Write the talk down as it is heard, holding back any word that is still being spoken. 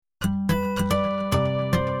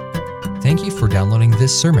Thank you for downloading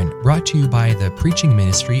this sermon brought to you by the preaching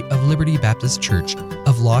ministry of Liberty Baptist Church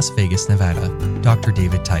of Las Vegas, Nevada, Dr.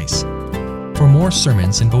 David Tice. For more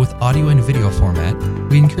sermons in both audio and video format,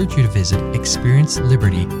 we encourage you to visit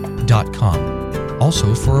experienceliberty.com.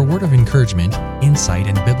 Also, for a word of encouragement, insight,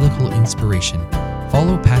 and biblical inspiration,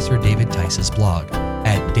 follow Pastor David Tice's blog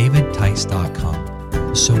at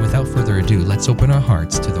davidtice.com. So without further ado, let's open our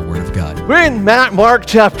hearts to the Word of God. We're in Mark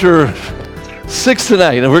chapter 6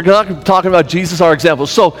 tonight, and we're talking about Jesus, our example.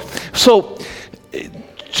 So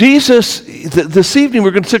Jesus, this evening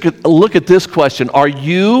we're going to take a look at this question. Are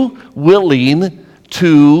you willing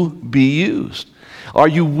to be used? Are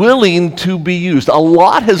you willing to be used? A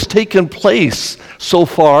lot has taken place so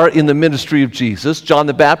far in the ministry of Jesus. John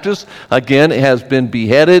the Baptist, again, has been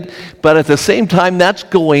beheaded, but at the same time that's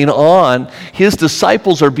going on, his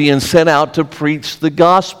disciples are being sent out to preach the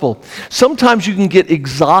gospel. Sometimes you can get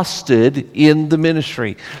exhausted in the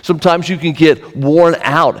ministry. Sometimes you can get worn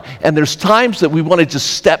out, and there's times that we want to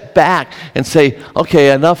just step back and say,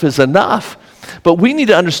 okay, enough is enough. But we need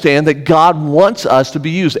to understand that God wants us to be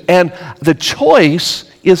used, and the choice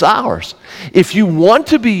is ours. If you want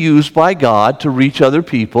to be used by God to reach other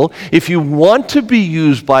people, if you want to be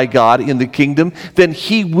used by God in the kingdom, then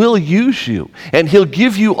He will use you, and He'll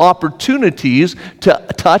give you opportunities to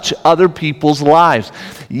touch other people's lives.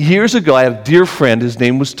 Years ago, I had a dear friend. His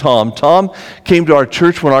name was Tom. Tom came to our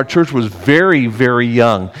church when our church was very, very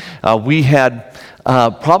young. We had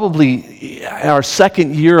probably our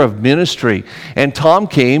second year of ministry, and Tom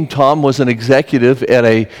came. Tom was an executive at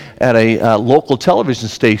a local television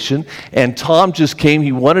station, and Tom just came.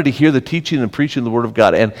 He wanted to hear the teaching and preaching of the Word of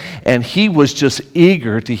God, and he was just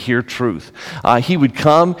eager to hear truth. He would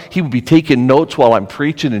come. He would be taking notes while I'm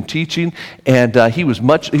preaching and teaching, and he was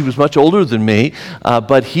much older than me,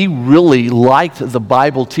 but he really liked the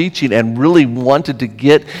Bible teaching and really wanted to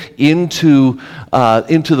get into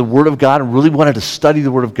the Word of God and really wanted to study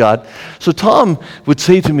the Word of God. So Tom would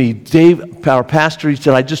say to me, Dave, our pastor, he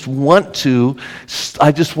said, I want to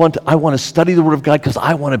study the Word of God because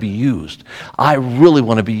I want to be used. I really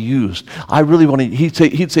want to be used.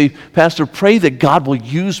 He'd say, Pastor, pray that God will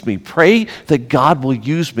use me. Pray that God will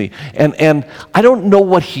use me. And I don't know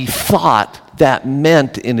what he thought that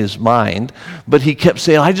meant in his mind, but he kept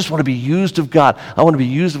saying, I just want to be used of God. I want to be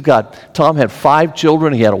used of God. Tom had 5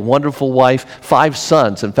 children. He had a wonderful wife, 5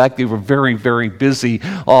 sons. In fact, they were very, very busy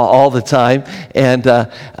all the time.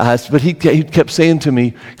 But he kept saying to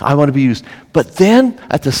me, I want to be used. But then,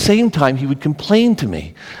 at the same time, he would complain to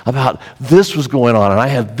me about this was going on, and I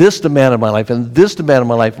had this demand in my life, and this demand in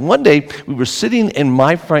my life. And one day, we were sitting in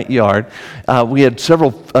my front yard. We had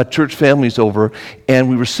several church families over, and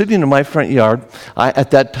we were sitting in my front yard. I,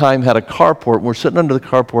 at that time, had a carport. We're sitting under the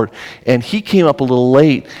carport, and he came up a little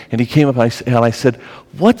late, and he came up, and I said,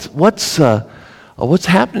 what's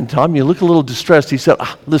happening, Tom? You look a little distressed. He said,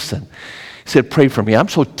 listen. He said, pray for me. I'm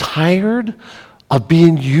so tired of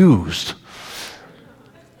being used.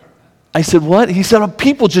 I said, what? He said,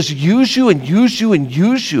 people just use you and use you and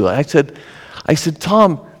use you. I said,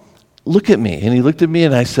 Tom, look at me. And he looked at me,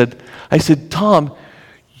 and I said, Tom,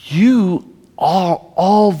 you are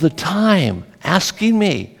all the time asking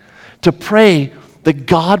me to pray that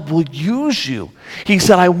God will use you. He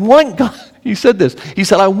said, I want God. He said this. He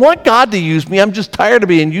said, I want God to use me. I'm just tired of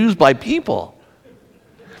being used by people.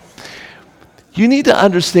 You need to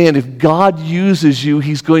understand, if God uses you,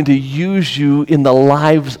 He's going to use you in the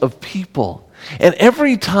lives of people. And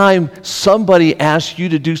every time somebody asks you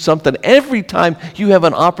to do something, every time you have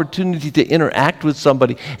an opportunity to interact with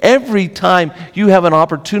somebody, every time you have an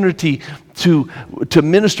opportunity to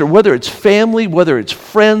minister, whether it's family, whether it's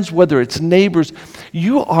friends, whether it's neighbors,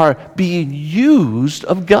 you are being used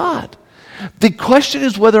of God. The question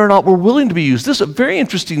is whether or not we're willing to be used. This is a very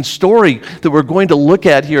interesting story that we're going to look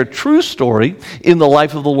at here, a true story in the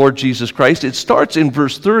life of the Lord Jesus Christ. It starts in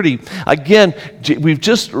verse 30. Again, we've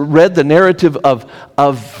just read the narrative of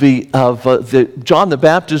John the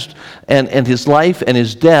Baptist and his life and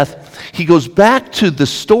his death. He goes back to the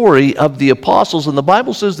story of the apostles, and the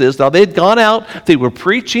Bible says this. Now, they had gone out, they were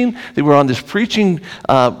preaching, they were on this preaching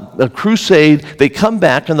crusade. They come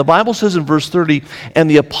back, and the Bible says in verse 30, and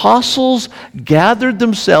the apostles gathered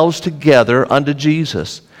themselves together unto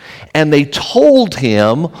Jesus, and they told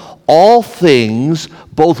him all things,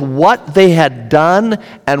 both what they had done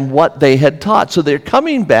and what they had taught. So they're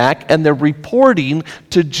coming back and they're reporting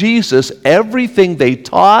to Jesus everything they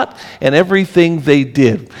taught and everything they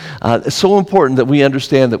did. It's so important that we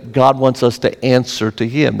understand that God wants us to answer to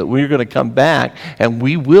Him, that we're going to come back and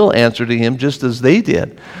we will answer to Him just as they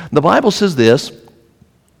did. The Bible says this,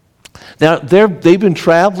 Now, they've been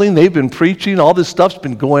traveling, they've been preaching, all this stuff's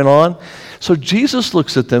been going on. So Jesus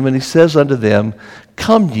looks at them and he says unto them,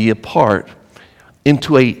 "Come ye apart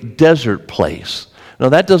into a desert place." Now,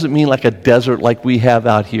 that doesn't mean like a desert like we have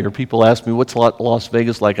out here. People ask me, what's Las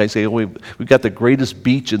Vegas like? I say, we've got the greatest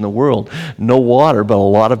beach in the world. No water, but a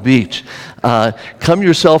lot of beach. Come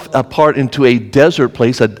yourself apart into a desert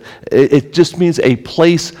place. It just means a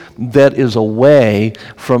place that is away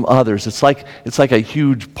from others. It's like a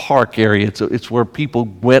huge park area. It's where people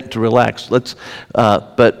went to relax.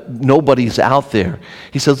 But nobody's out there.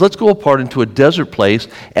 He says, let's go apart into a desert place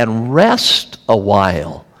and rest a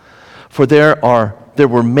while. For there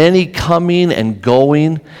were many coming and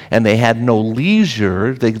going, and they had no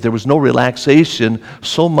leisure. There was no relaxation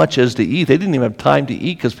so much as to eat. They didn't even have time to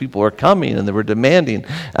eat because people were coming and they were demanding.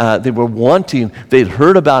 They were wanting. They'd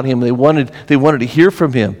heard about him. They wanted to hear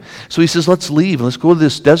from him. So he says, let's leave. Let's go to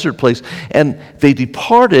this desert place. And they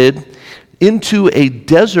departed into a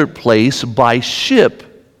desert place by ship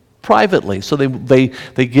privately. So they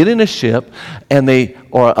get in a ship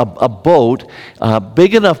or a boat, a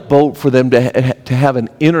big enough boat for them to have an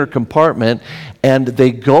inner compartment, and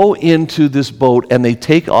they go into this boat and they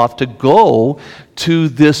take off to go to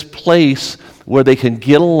this place where they can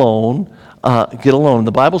get alone.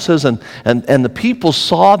 The Bible says, and the people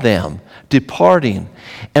saw them departing,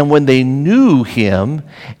 and when they knew him,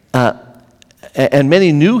 and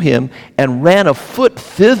many knew him, and ran afoot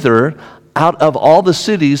thither out of all the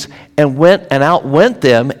cities, and outwent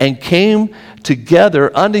them, and came together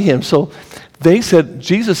unto him. So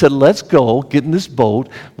Jesus said, let's go, get in this boat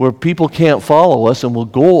where people can't follow us, and we'll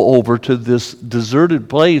go over to this deserted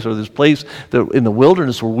place, or this place in the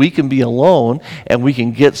wilderness where we can be alone and we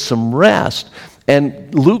can get some rest.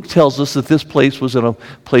 And Luke tells us that this place was in a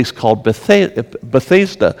place called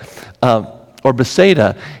Bethesda, or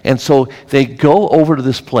Bethsaida. And so they go over to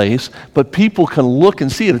this place, but people can look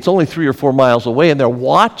and see it. It's only 3 or 4 miles away, and they're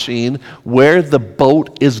watching where the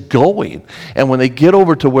boat is going. And when they get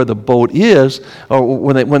over to where the boat is, or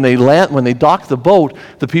when they dock the boat,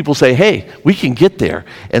 the people say, "Hey, we can get there."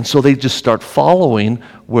 And so they just start following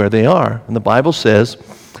where they are. And the Bible says,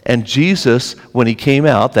 and Jesus, when he came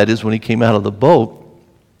out, that is when he came out of the boat,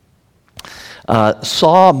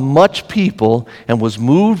 saw much people and was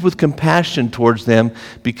moved with compassion towards them,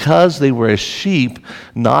 because they were as sheep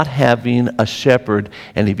not having a shepherd,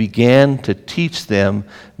 and he began to teach them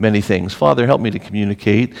many things. Father, help me to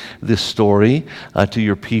communicate this story to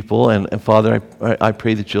your people, and Father, I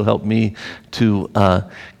pray that you'll help me to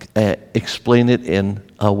explain it in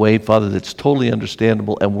a way, Father, that's totally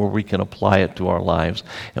understandable and where we can apply it to our lives.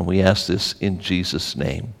 And we ask this in Jesus'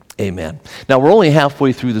 name. Amen. Now, we're only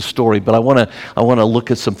halfway through the story, but I want to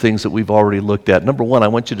look at some things that we've already looked at. Number one, I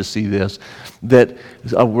want you to see this, that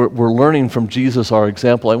we're learning from Jesus, our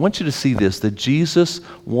example. I want you to see this, that Jesus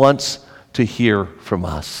wants to hear from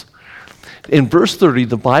us. In verse 30,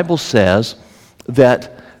 the Bible says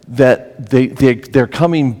that they're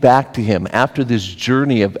coming back to him after this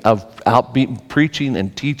journey of out preaching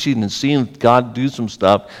and teaching and seeing God do some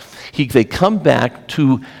stuff. They come back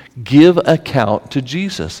to give account to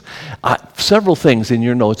Jesus. Several things in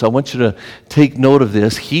your notes. I want you to take note of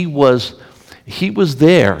this. He was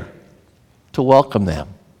there to welcome them.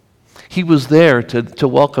 He was there to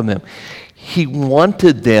welcome them. He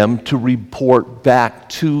wanted them to report back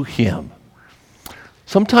to him.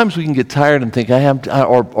 Sometimes we can get tired and think,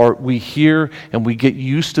 or we hear and we get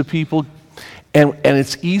used to people, and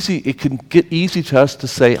it's easy. It can get easy to us to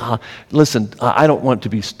say, listen, I don't want to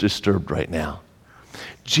be disturbed right now.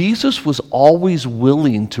 Jesus was always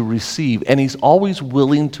willing to receive, and he's always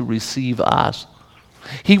willing to receive us.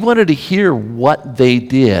 He wanted to hear what they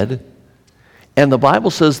did, and the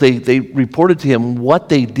Bible says they reported to him what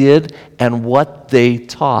they did and what they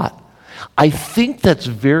taught. I think that's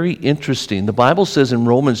very interesting. The Bible says in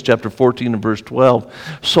Romans chapter 14 and verse 12,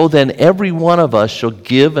 "So then every one of us shall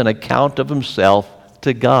give an account of himself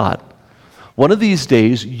to God." One of these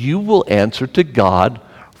days you will answer to God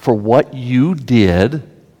for what you did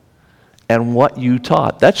and what you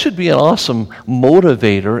taught. That should be an awesome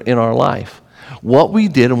motivator in our life. What we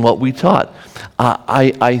did and what we taught.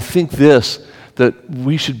 I think that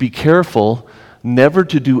we should be careful never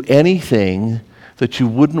to do anything that you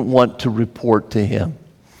wouldn't want to report to him.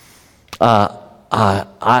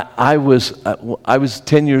 I was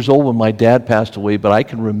 10 years old when my dad passed away, but I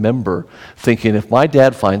can remember thinking, if my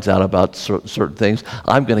dad finds out about certain things,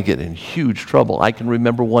 I'm going to get in huge trouble. I can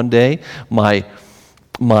remember one day my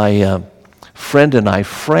friend and I,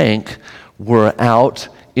 Frank, were out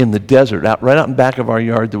in the desert, right out in back of our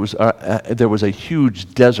yard. There was a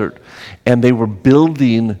huge desert, and they were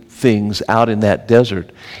building things out in that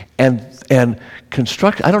desert, and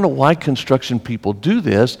construction. I don't know why construction people do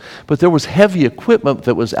this, but there was heavy equipment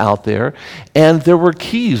that was out there, and there were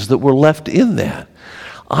keys that were left in that.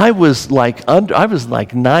 I was like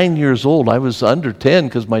 9 years old. I was under 10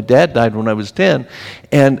 because my dad died when I was 10,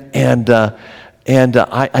 and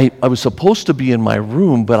I was supposed to be in my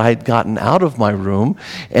room, but I had gotten out of my room,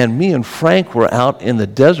 and me and Frank were out in the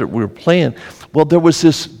desert. We were playing. Well, there was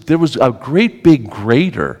a great big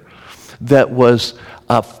grader that was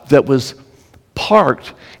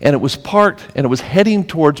parked, and it was heading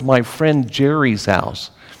towards my friend Jerry's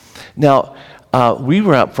house. Now,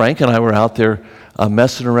 Frank and I were out there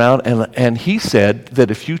messing around, and he said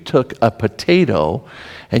that if you took a potato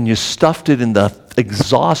and you stuffed it in the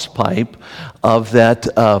exhaust pipe of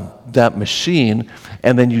that machine,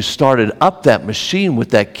 and then you started up that machine with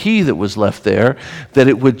that key that was left there, that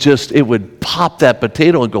it would pop that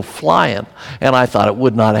potato and go flying. And I thought it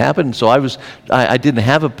would not happen. So I didn't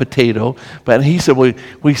have a potato, but he said,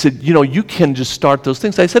 he said, you can just start those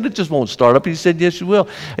things. I said, it just won't start up. He said, yes, you will.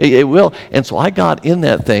 It will. And so I got in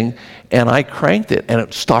that thing and I cranked it, and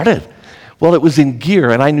it started. Well, it was in gear,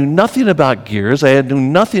 and I knew nothing about gears. I knew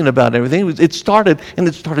nothing about everything. It started, and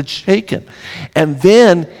it started shaking. And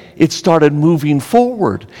then it started moving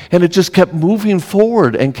forward, and it just kept moving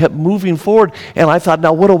forward and kept moving forward. And I thought,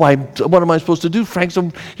 now what am I supposed to do? Frank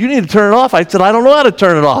said, you need to turn it off. I said, I don't know how to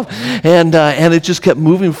turn it off. And it just kept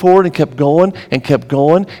moving forward and kept going and kept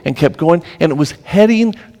going and kept going. And it was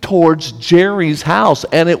heading towards Jerry's house,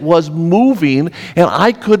 and it was moving, and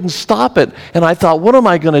I couldn't stop it. And I thought, what am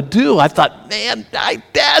I going to do? I thought, man,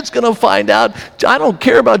 Dad's going to find out. I don't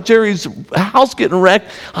care about Jerry's house getting wrecked.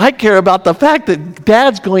 I care about the fact that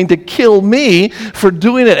Dad's going to kill me for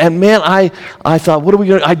doing it. And man, I thought, what are we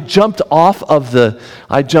going to? I jumped off of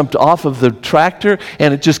the tractor,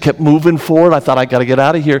 and it just kept moving forward. I thought, I got to get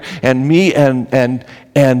out of here. And me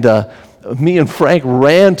and Frank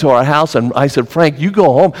ran to our house, and I said, Frank, you go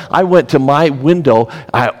home. I went to my window.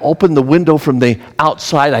 I opened the window from the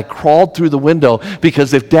outside. I crawled through the window,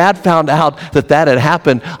 because if Dad found out that had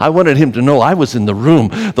happened, I wanted him to know I was in the room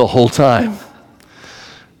the whole time.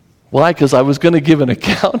 Why? Because I was going to give an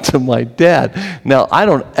account to my dad. Now, I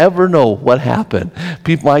don't ever know what happened.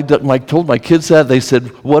 I told my kids that. They said,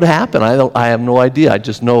 what happened? I have no idea. I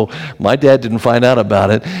just know my dad didn't find out about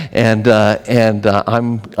it, and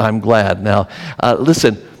I'm glad. Now,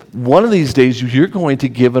 listen, one of these days you're going to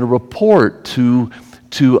give a report to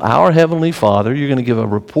our Heavenly Father. You're going to give a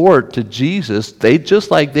report to Jesus, just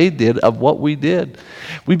like they did, of what we did.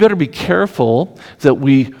 We better be careful that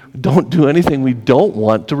we don't do anything we don't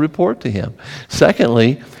want to report to Him.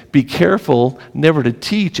 Secondly, be careful never to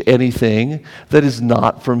teach anything that is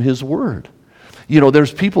not from His Word.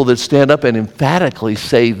 There's people that stand up and emphatically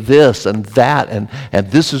say this and that,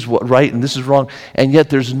 and this is what right and this is wrong, and yet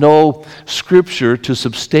there's no Scripture to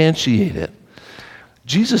substantiate it.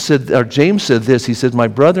 James said this. He said, my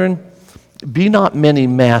brethren, be not many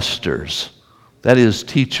masters, that is,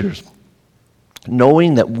 teachers,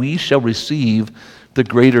 knowing that we shall receive the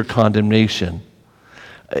greater condemnation.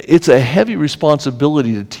 It's a heavy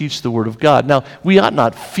responsibility to teach the Word of God. Now, we ought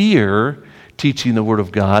not fear teaching the Word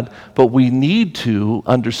of God, but we need to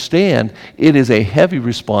understand it is a heavy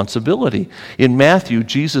responsibility. In Matthew,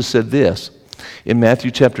 Jesus said this. In Matthew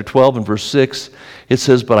chapter 12 and verse 6, it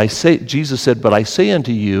says, Jesus said, but I say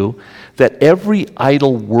unto you that every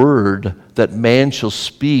idle word that man shall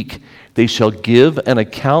speak, they shall give an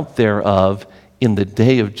account thereof in the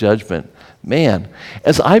day of judgment. Man,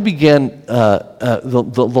 as I began,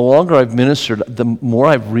 the longer I've ministered, the more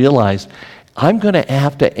I've realized I'm going to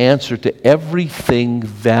have to answer to everything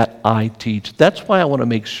that I teach. That's why I want to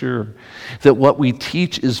make sure that what we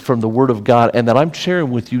teach is from the Word of God, and that I'm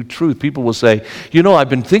sharing with you truth. People will say, I've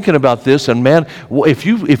been thinking about this, and man, if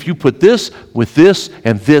you put this with this,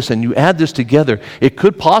 and you add this together, it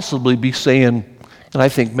could possibly be saying, and I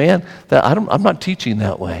think, man, I'm not teaching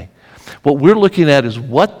that way. What we're looking at is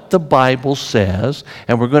what the Bible says,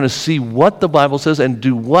 and we're going to see what the Bible says and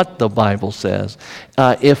do what the Bible says.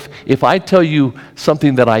 If I tell you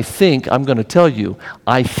something that I think, I'm going to tell you,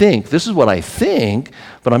 I think, this is what I think,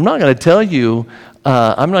 but I'm not going to tell you,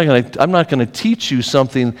 I'm not going to teach you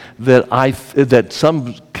something that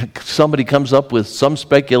somebody comes up with some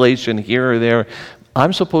speculation here or there.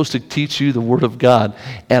 I'm supposed to teach you the Word of God.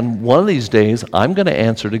 And one of these days, I'm going to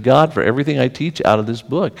answer to God for everything I teach out of this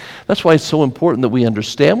book. That's why it's so important that we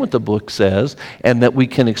understand what the book says, and that we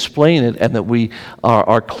can explain it, and that we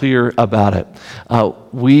are clear about it.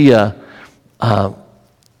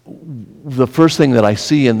 the first thing that I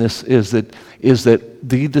see in this is that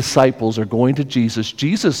the disciples are going to Jesus.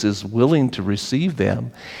 Jesus is willing to receive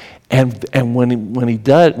them. And when he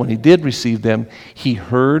did receive them, he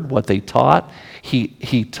heard what they taught.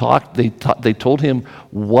 He talked. They told him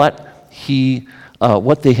what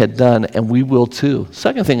they had done, and we will too.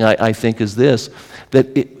 Second thing I think is this: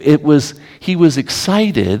 that he was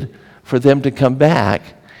excited for them to come back,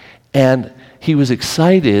 and he was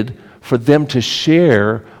excited for them to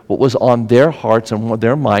share what was on their hearts and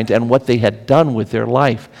their minds and what they had done with their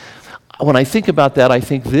life. When I think about that, I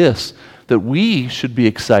think this: that we should be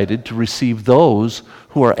excited to receive those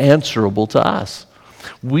who are answerable to us.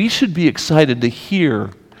 We should be excited to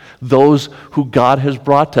hear those who God has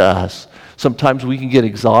brought to us. Sometimes we can get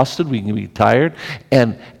exhausted, we can be tired,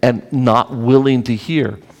 and not willing to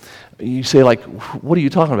hear. You say, like, what are you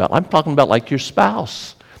talking about? I'm talking about like your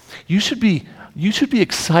spouse. You should be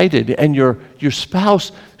excited, and your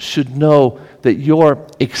spouse should know that you're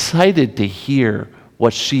excited to hear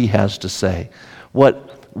what she has to say,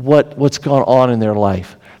 what's gone on in their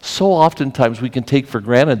life. So oftentimes we can take for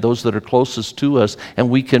granted those that are closest to us, and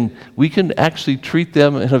we can actually treat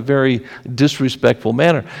them in a very disrespectful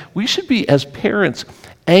manner. We should be, as parents,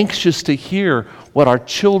 anxious to hear what our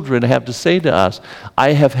children have to say to us.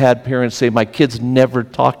 I have had parents say, "My kids never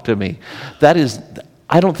talk to me."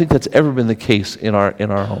 I don't think that's ever been the case in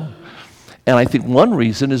our home. And I think one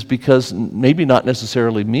reason is because, maybe not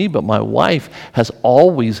necessarily me, but my wife has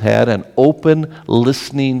always had an open,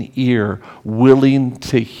 listening ear, willing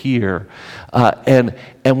to hear.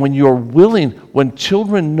 And when you're willing, when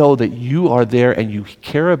children know that you are there and you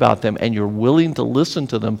care about them and you're willing to listen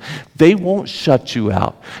to them, they won't shut you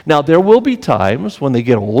out. Now, there will be times when they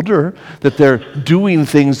get older that they're doing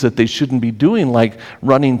things that they shouldn't be doing, like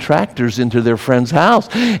running tractors into their friend's house.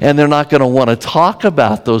 And they're not going to want to talk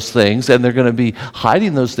about those things, and they're going to be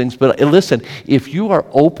hiding those things. But listen, if you are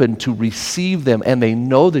open to receive them and they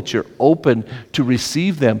know that you're open to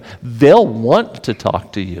receive them, they'll want to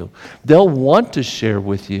talk to you. They'll want to share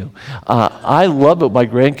with you. I love it. My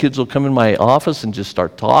grandkids will come in my office and just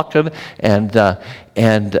start talking and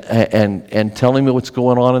telling me what's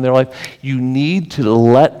going on in their life. You need to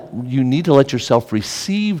let yourself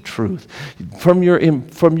receive truth from your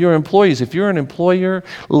employees. If you're an employer,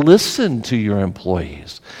 listen to your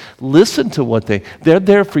employees. Listen to what they're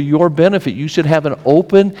there for your benefit. You should have an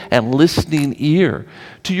open and listening ear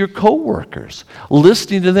to your coworkers,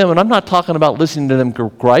 listening to them. And I'm not talking about listening to them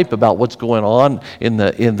gripe about what's going on in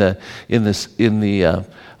the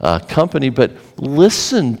company, but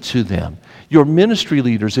listen to them. Your ministry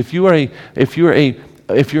leaders, if you're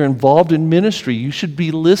involved in ministry, you should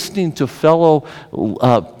be listening to fellow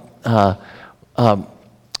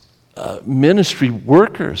ministry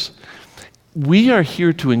workers. We are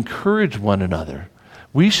here to encourage one another.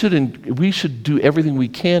 We should do everything we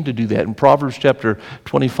can to do that. In Proverbs chapter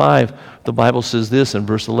 25, the Bible says this in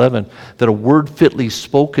verse 11, that a word fitly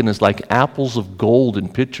spoken is like apples of gold in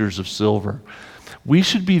pitchers of silver. We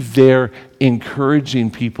should be there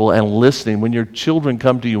encouraging people and listening. When your children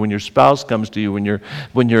come to you, when your spouse comes to you,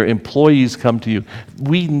 when your employees come to you,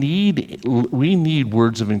 we need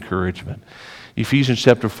words of encouragement. Ephesians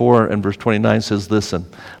chapter 4 and verse 29 says, "Listen,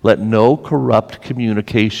 let no corrupt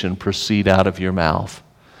communication proceed out of your mouth,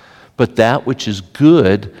 but that which is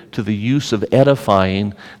good to the use of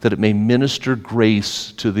edifying, that it may minister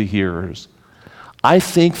grace to the hearers." I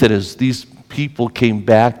think that as these people came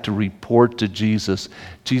back to report to Jesus,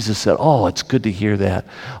 Jesus said, "Oh, it's good to hear that.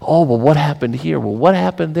 Oh, well, what happened here? Well, what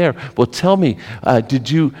happened there? Well, tell me,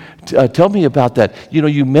 tell me about that.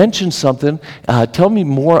 You mentioned something. Tell me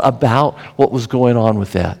more about what was going on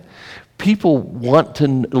with that." People want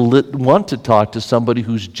to talk to somebody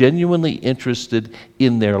who's genuinely interested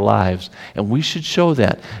in their lives, and we should show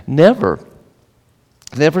that.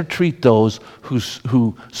 Never treat those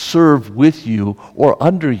who serve with you or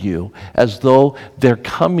under you as though their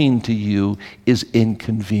coming to you is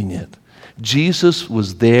inconvenient. Jesus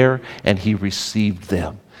was there, and he received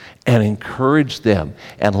them and encouraged them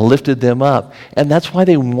and lifted them up. And that's why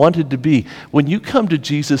they wanted to be. When you come to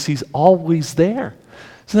Jesus, he's always there.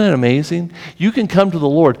 Isn't that amazing? You can come to the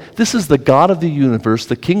Lord. This is the God of the universe,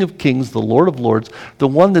 the King of kings, the Lord of lords, the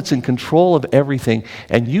one that's in control of everything.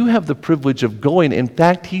 And you have the privilege of going. In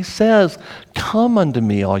fact, he says, "Come unto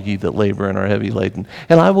me, all ye that labor and are heavy laden,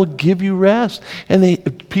 and I will give you rest." And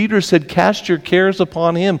Peter said, "Cast your cares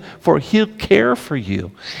upon him, for he'll care for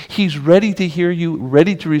you." He's ready to hear you,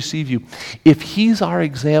 ready to receive you. If he's our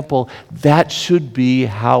example, that should be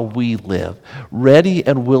how we live. Ready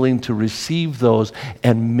and willing to receive those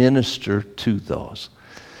and minister to those.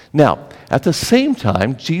 Now, at the same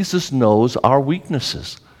time, Jesus knows our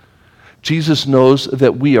weaknesses. Jesus knows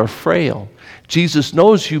that we are frail. Jesus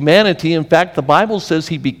knows humanity. In fact, the Bible says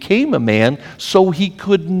he became a man so he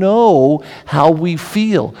could know how we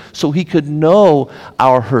feel, so he could know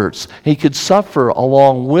our hurts. He could suffer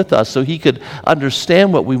along with us, so he could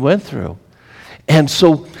understand what we went through. And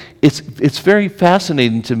so it's very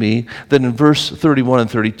fascinating to me that in verse 31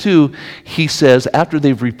 and 32, he says, after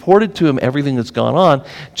they've reported to him everything that's gone on,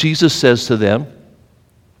 Jesus says to them,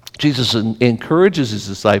 Jesus encourages his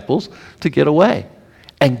disciples to get away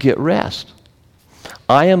and get rest.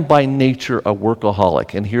 I am by nature a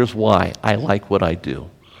workaholic, and here's why. I like what I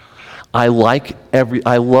do. I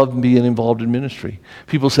love being involved in ministry.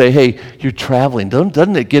 People say, hey, you're traveling.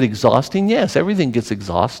 Doesn't it get exhausting? Yes, everything gets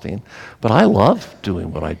exhausting, but I love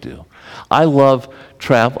doing what I do. I love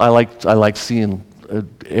travel. I like seeing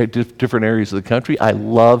different areas of the country. I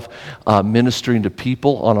love ministering to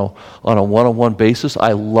people on a one-on-one basis.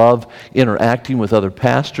 I love interacting with other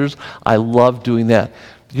pastors. I love doing that.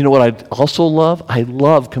 You know what I also love? I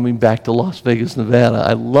love coming back to Las Vegas, Nevada.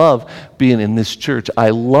 I love being in this church. I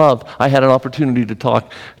had an opportunity to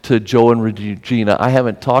talk to Joe and Regina. I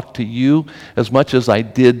haven't talked to you as much as I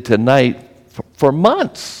did tonight for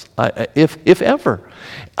months, if ever.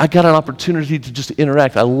 I got an opportunity to just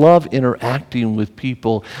interact. I love interacting with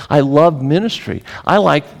people. I love ministry. I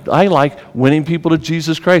like winning people to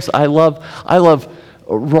Jesus Christ. I love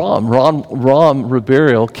Ron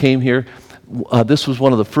Ribeiro came here. This was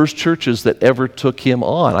one of the first churches that ever took him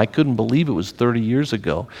on. I couldn't believe it was 30 years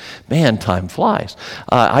ago. Man, time flies.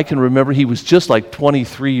 I can remember he was just like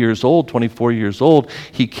 23 years old, 24 years old.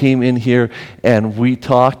 He came in here and we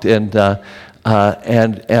talked and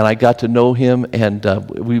I got to know him, and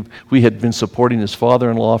we had been supporting his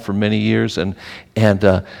father-in-law for many years and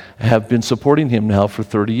have been supporting him now for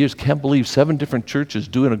 30 years. Can't believe 7 different churches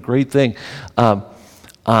doing a great thing.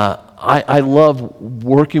 I love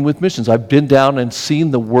working with missions. I've been down and seen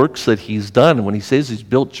the works that he's done. And when he says he's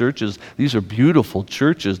built churches, these are beautiful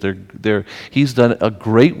churches. He's done a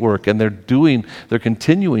great work, and they're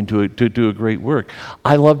continuing to do a great work.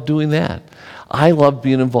 I love doing that. I love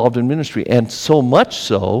being involved in ministry, and so much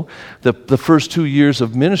so, the first 2 years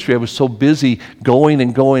of ministry, I was so busy going,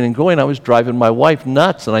 I was driving my wife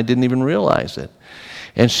nuts, and I didn't even realize it.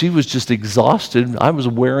 And she was just exhausted. I was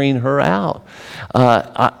wearing her out.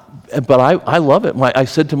 But I love it. I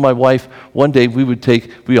said to my wife, one day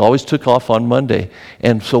we always took off on Monday.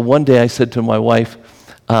 And so one day I said to my wife,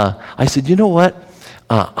 I said, you know what?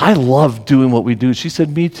 I love doing what we do. She said,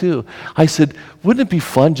 me too. I said, wouldn't it be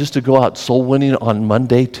fun just to go out soul winning on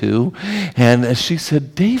Monday too? And she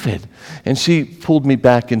said, David. And she pulled me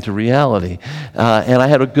back into reality. And I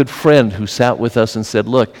had a good friend who sat with us and said,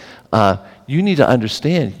 look, you need to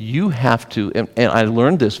understand, you have to, and I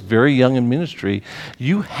learned this very young in ministry,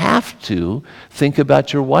 you have to think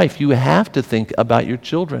about your wife. You have to think about your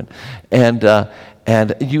children. And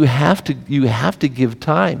you have to give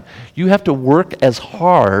time. You have to work as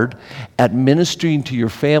hard at ministering to your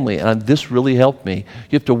family. And this really helped me.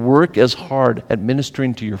 You have to work as hard at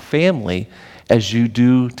ministering to your family as you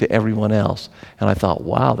do to everyone else. And I thought,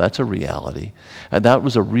 wow, that's a reality. And that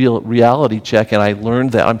was a real reality check, and I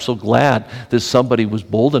learned that. I'm so glad that somebody was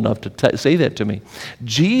bold enough to say that to me.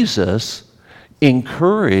 Jesus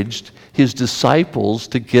encouraged his disciples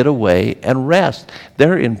to get away and rest.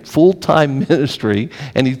 They're in full-time ministry,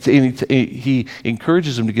 and he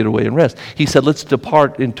encourages them to get away and rest. He said, let's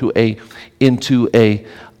depart into a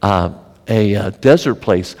desert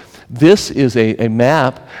place. This is a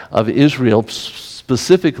map of Israel,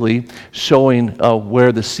 specifically showing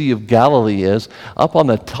where the Sea of Galilee is. Up on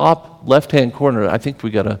the top left-hand corner, I think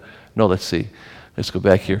let's see. Let's go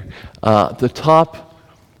back here. The top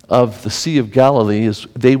of the Sea of Galilee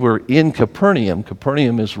they were in Capernaum.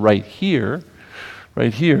 Capernaum is right here.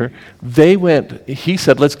 Right here, he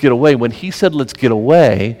said, let's get away. When he said, let's get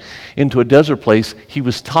away into a desert place, he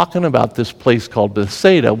was talking about this place called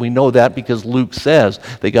Bethsaida. We know that because Luke says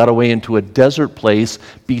they got away into a desert place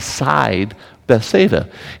beside Bethsaida.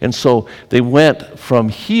 And so they went from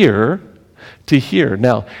here to here.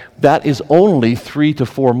 Now, that is only 3 to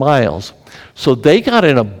 4 miles. So they got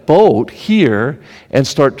in a boat here and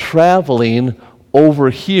start traveling over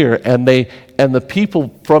here, and the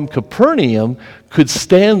people from Capernaum could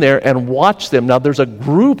stand there and watch them. Now there's a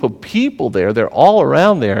group of people there, they're all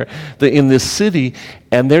around there in this city,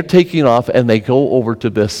 and they're taking off and they go over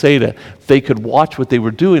to Bethsaida. They could watch what they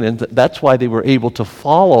were doing, and that's why they were able to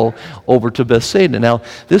follow over to Bethsaida. Now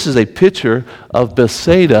this is a picture of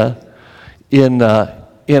Bethsaida in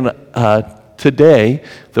today,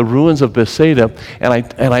 the ruins of Bethsaida,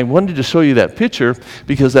 and I wanted to show you that picture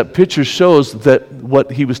because that picture shows that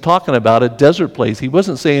what he was talking about, a desert place. He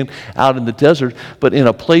wasn't saying out in the desert, but in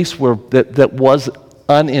a place where that was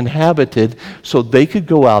uninhabited, so they could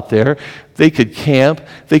go out there, they could camp,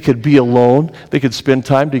 they could be alone, they could spend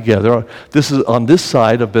time together. This is on this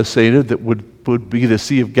side of Bethsaida that would be the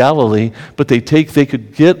Sea of Galilee, but they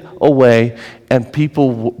could get away and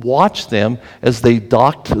people watch them as they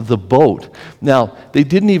docked the boat. Now, they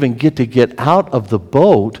didn't even get out of the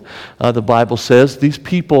boat. The Bible says these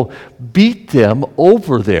people beat them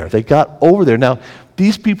over there. They got over there. Now,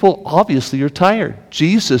 these people obviously are tired.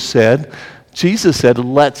 Jesus said,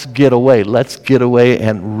 let's get away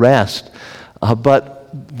and rest. But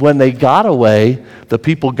when they got away, the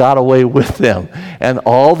people got away with them. And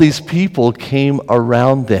all these people came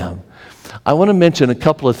around them. I want to mention a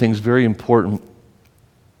couple of things very important.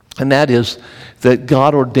 And that is that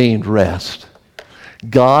God ordained rest.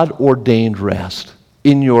 God ordained rest.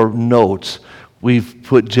 In your notes, we've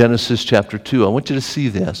put Genesis chapter 2. I want you to see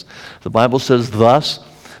this. The Bible says, thus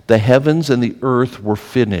the heavens and the earth were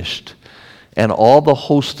finished, and all the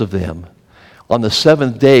host of them. On the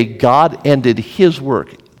seventh day, God ended his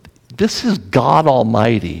work. This is God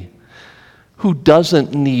Almighty, who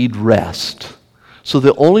doesn't need rest. So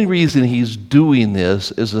the only reason he's doing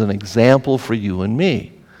this is an example for you and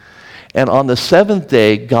me. And on the seventh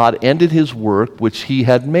day, God ended his work which he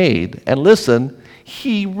had made. And listen,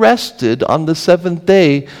 he rested on the seventh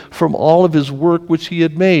day from all of his work which he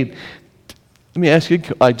had made. Let me ask you,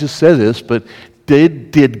 I just said this, but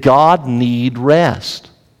did God need rest?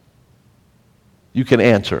 You can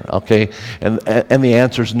answer, okay? And the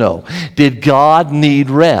answer is no. Did God need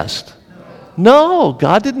rest? No,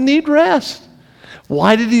 God didn't need rest.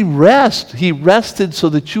 Why did he rest? He rested so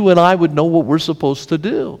that you and I would know what we're supposed to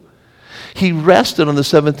do. He rested on the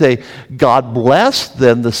seventh day. God blessed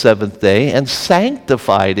then the seventh day and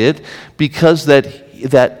sanctified it, because that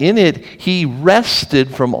in it he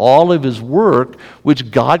rested from all of his work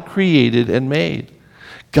which God created and made.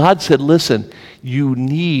 God said, listen, you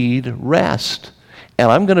need rest. And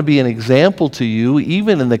I'm going to be an example to you.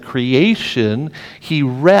 Even in the creation, he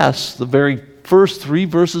rests. The very first 3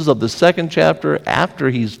 verses of the second chapter, after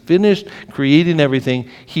he's finished creating everything,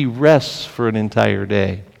 he rests for an entire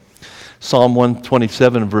day. Psalm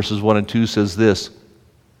 127 verses 1 and 2 says this.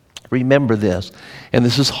 Remember this. And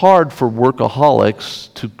this is hard for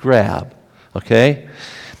workaholics to grab. Okay?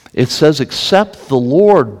 It says, except the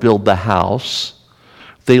Lord build the house,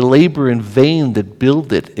 they labor in vain that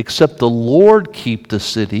build it. Except the Lord keep the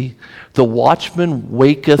city, the watchman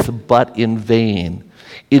waketh but in vain.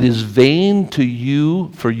 It is vain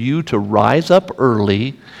for you to rise up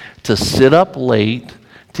early, to sit up late,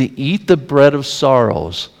 to eat the bread of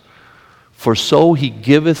sorrows, for so he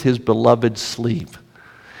giveth his beloved sleep.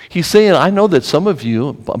 He's saying, I know that some of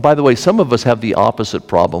you, by the way, some of us have the opposite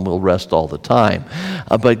problem. We'll rest all the time.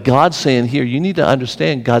 But God's saying here, you need to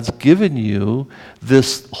understand God's given you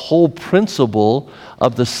this whole principle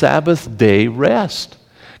of the Sabbath day rest.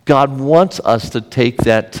 God wants us to take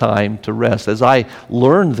that time to rest. As I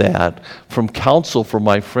learned that from counsel from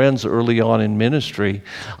my friends early on in ministry,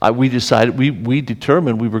 we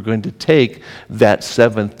determined we were going to take that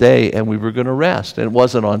seventh day and we were going to rest. And it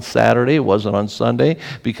wasn't on Saturday, it wasn't on Sunday,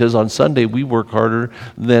 because on Sunday we work harder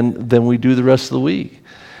than we do the rest of the week.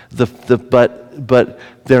 But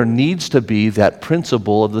there needs to be that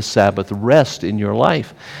principle of the Sabbath rest in your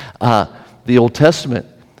life. The Old Testament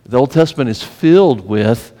is filled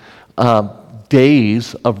with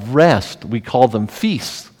days of rest. We call them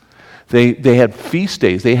feasts. They had feast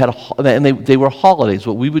days. They were holidays,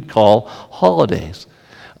 what we would call holidays.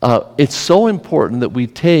 It's so important that we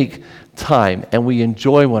take time and we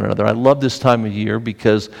enjoy one another. I love this time of year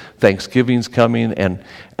because Thanksgiving's coming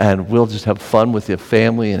and we'll just have fun with your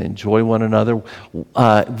family and enjoy one another.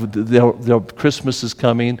 Christmas is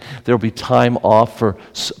coming. There'll be time off for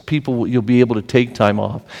people. You'll be able to take time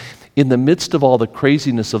off. In the midst of all the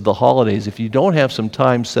craziness of the holidays, if you don't have some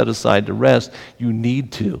time set aside to rest, you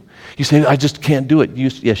need to. You say, I just can't do it.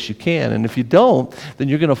 Yes, you can. And if you don't, then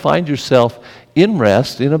you're going to find yourself in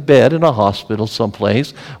rest, in a bed, in a hospital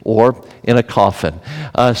someplace, or in a coffin.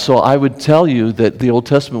 So I would tell you that the Old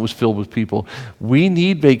Testament was filled with people. We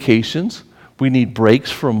need vacations. We need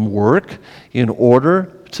breaks from work in order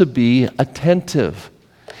to be attentive.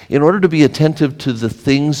 In order to be attentive to the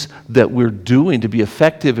things that we're doing, to be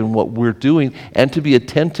effective in what we're doing, and to be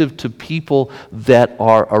attentive to people that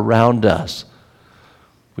are around us.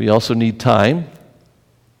 We also need time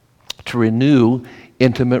to renew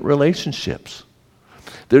intimate relationships.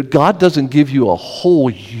 God doesn't give you a whole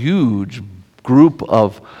huge group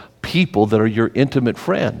of people that are your intimate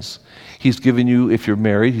friends. He's given you, if you're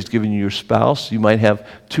married, He's given you your spouse. You might have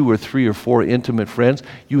 2 or 3 or 4 intimate friends.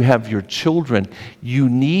 You have your children. You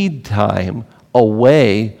need time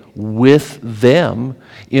away with them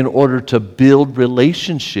in order to build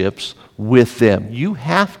relationships with them. You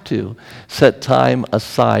have to set time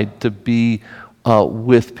aside to be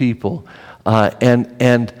with people. In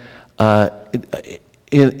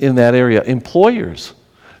that area, employers,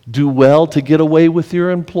 do well to get away with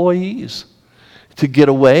your employees, to get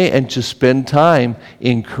away and just spend time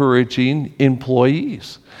encouraging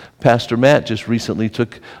employees. Pastor Matt just recently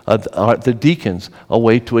took the deacons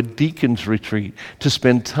away to a deacons retreat to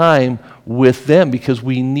spend time with them, because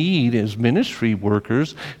we need, as ministry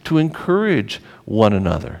workers, to encourage one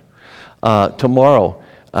another. Tomorrow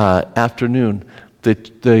afternoon,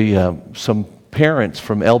 some parents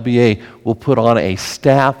from LBA will put on a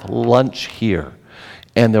staff lunch here.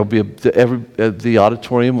 And there'll be the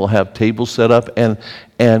auditorium will have tables set up,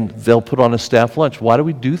 and they'll put on a staff lunch. Why do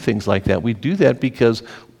we do things like that? We do that because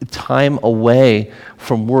time away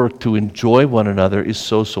from work to enjoy one another is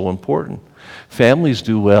so important. Families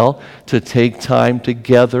do well to take time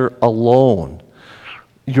together alone.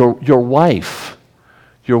 Your wife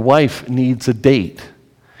needs a date.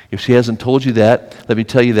 If she hasn't told you that, let me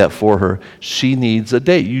tell you that for her. She needs a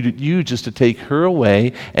date. You just to take her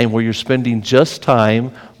away, and where you're spending just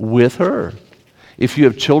time with her. If you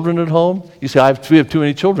have children at home, you say, we have too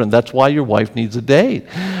many children. That's why your wife needs a date.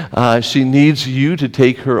 She needs you to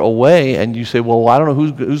take her away, and you say, well, I don't know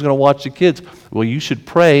who's going to watch the kids. Well, you should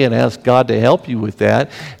pray and ask God to help you with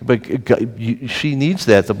that. But she needs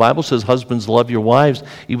that. The Bible says, husbands, love your wives,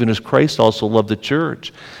 even as Christ also loved the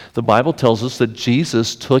church. The Bible tells us that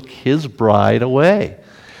Jesus took His bride away.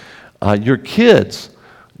 Your kids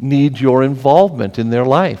need your involvement in their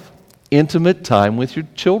life. Intimate time with your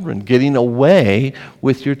children, getting away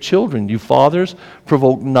with your children. You fathers,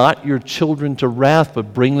 provoke not your children to wrath,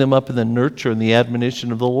 but bring them up in the nurture and the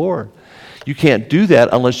admonition of the Lord. You can't do that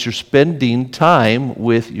unless you're spending time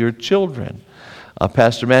with your children.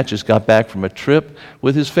 Pastor Matt just got back from a trip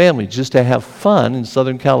with his family just to have fun in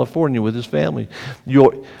Southern California with his family.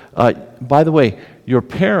 By the way, your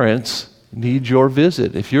parents need your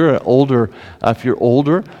visit. If you're older,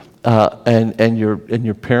 and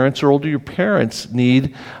your parents are older, your parents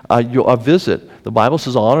need a visit. The Bible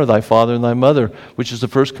says, honor thy father and thy mother, which is the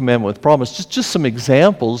first commandment with promise. Just some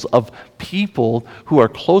examples of people who are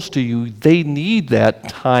close to you. They need that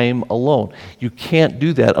time alone. You can't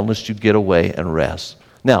do that unless you get away and rest.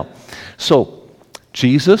 Now, so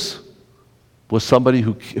Jesus was somebody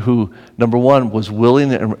who number one, was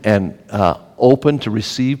willing and open to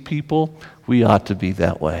receive people. We ought to be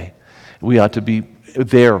that way. We ought to be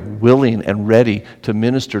there, willing and ready to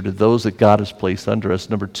minister to those that God has placed under us.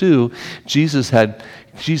 Number two, Jesus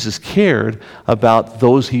cared about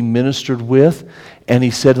those He ministered with, and He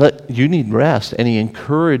said, you need rest, and He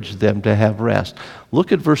encouraged them to have rest.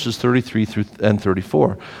 Look at verses 33 through and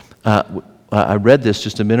 34. I read this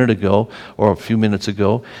just a minute ago, or a few minutes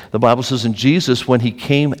ago. The Bible says, and Jesus, when He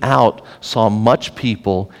came out, saw much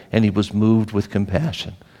people, and He was moved with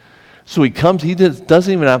compassion. So He comes, He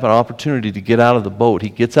doesn't even have an opportunity to get out of the boat. He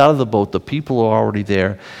gets out of the boat, the people are already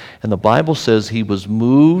there. And the Bible says He was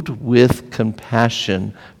moved with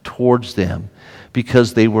compassion towards them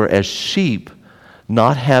because they were as sheep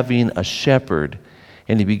not having a shepherd,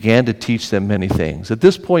 and He began to teach them many things. At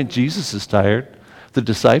this point, Jesus is tired. The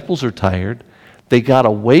disciples are tired. They got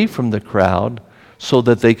away from the crowd so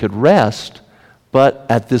that they could rest, but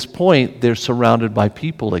at this point, they're surrounded by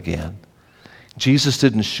people again. Jesus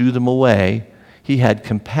didn't shoo them away. He had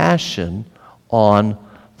compassion on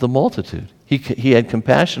the multitude. He had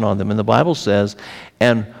compassion on them. And the Bible says,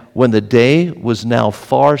 and when the day was now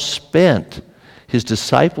far spent, His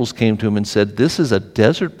disciples came to Him and said, this is a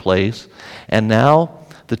desert place, and now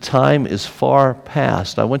the time is far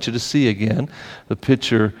past. I want you to see again the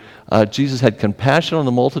picture. Jesus had compassion on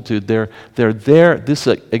the multitude. They're there. This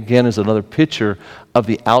again is another picture of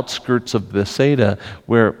the outskirts of Bethsaida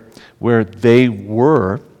where they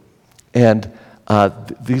were, and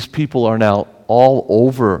these people are now all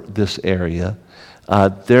over this area.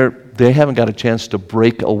 They haven't got a chance to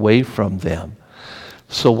break away from them.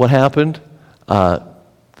 So what happened?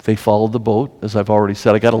 They followed the boat. As I've already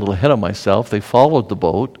said, I got a little ahead of myself. They followed the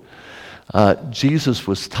boat. Jesus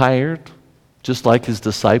was tired, just like His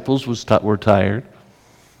disciples were tired.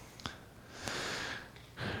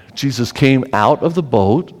 Jesus came out of the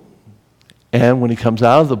boat, and when He comes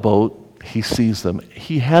out of the boat, He sees them.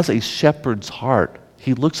 He has a shepherd's heart.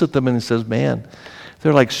 He looks at them and He says, man,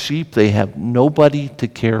 they're like sheep. They have nobody to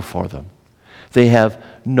care for them. They have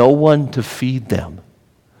no one to feed them.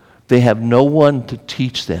 They have no one to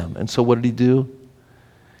teach them. And so what did he do?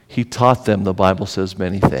 He taught them, the Bible says,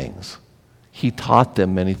 many things. He taught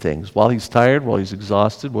them many things. While he's tired, while he's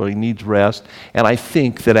exhausted, while he needs rest. And I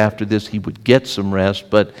think that after this he would get some rest,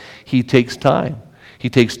 but he takes time. He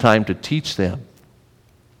takes time to teach them.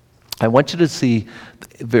 I want you to see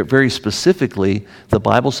very specifically, the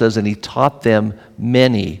Bible says, and he taught them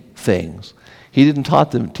many things. He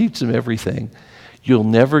didn't teach them everything. You'll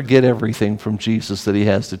never get everything from Jesus that he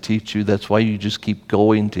has to teach you. That's why you just keep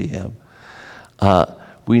going to him.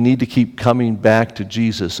 We need to keep coming back to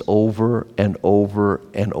Jesus over and over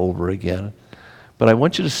and over again. But I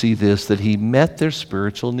want you to see this, that he met their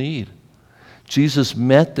spiritual need. Jesus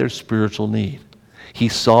met their spiritual need. He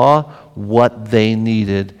saw what they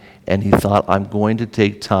needed, and he thought, I'm going to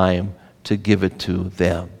take time to give it to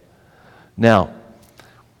them. Now,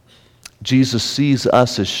 Jesus sees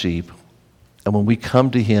us as sheep, and when we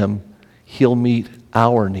come to him, he'll meet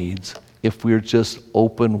our needs if we're just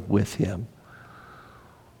open with him.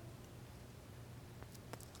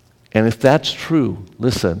 And if that's true,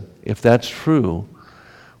 listen, if that's true,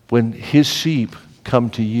 when his sheep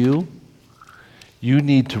come to you, you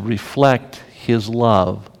need to reflect his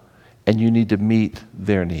love, and you need to meet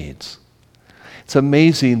their needs. It's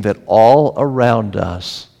amazing that all around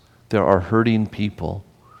us there are hurting people.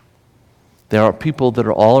 There are people that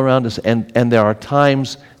are all around us, and there are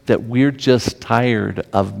times that we're just tired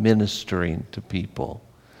of ministering to people.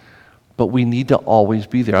 But we need to always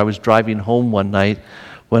be there. I was driving home one night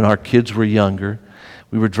when our kids were younger.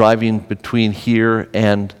 We were driving between here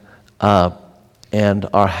and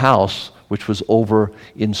our house, which was over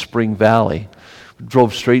in Spring Valley. We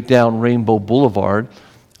drove straight down Rainbow Boulevard,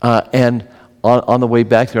 and on the way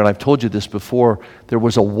back there, and I've told you this before, there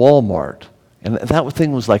was a Walmart. And that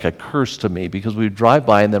thing was like a curse to me, because we would drive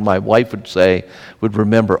by and then my wife would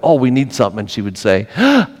remember, oh, we need something. And she would say,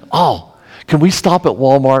 oh, can we stop at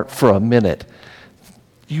Walmart for a minute?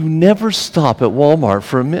 You never stop at Walmart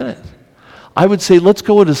for a minute. I would say, let's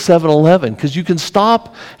go to 7-Eleven, because you can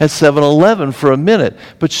stop at 7-Eleven for a minute.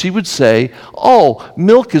 But she would say, oh,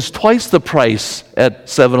 milk is twice the price at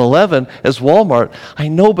 7-Eleven as Walmart. I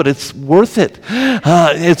know, but it's worth it.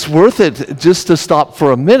 It's worth it just to stop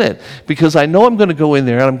for a minute, because I know I'm going to go in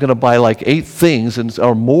there and I'm going to buy like 8 things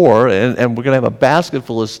or more, and we're going to have a basket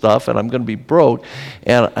full of stuff, and I'm going to be broke,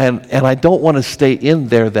 and I don't want to stay in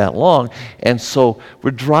there that long. And so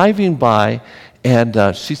we're driving by,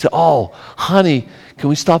 and she said, oh, honey, can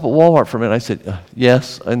we stop at Walmart for a minute? I said,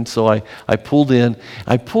 yes. And so I pulled in.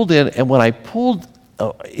 And when I pulled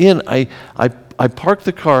in, I parked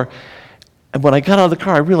the car. And when I got out of the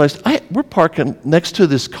car, I realized we're parking next to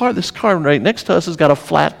this car. This car right next to us has got a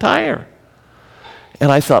flat tire.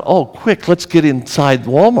 And I thought, oh, quick, let's get inside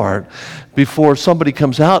Walmart before somebody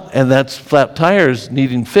comes out and that flat tire is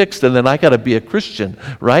needing fixed, and then I got to be a Christian,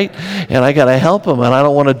 right? And I got to help them, and I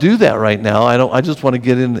don't want to do that right now. I just want to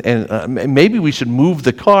get in, and maybe we should move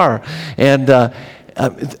the car. And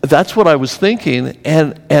that's what I was thinking.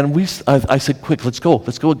 And I said, quick, let's go,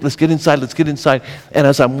 let's get inside. And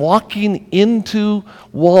as I'm walking into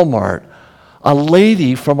Walmart, a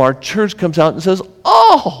lady from our church comes out and says,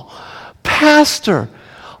 oh, Pastor,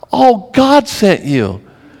 oh, God sent you.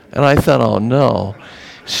 And I thought, oh, no.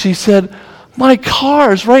 She said, my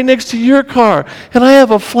car is right next to your car, and I have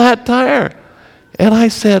a flat tire. And I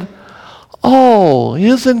said, oh,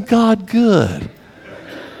 isn't God good?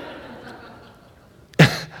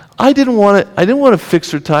 I didn't want to fix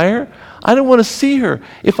her tire. I didn't want to see her.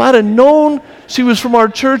 If I'd have known she was from our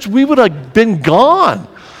church, we would have been gone.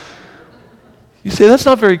 You say, that's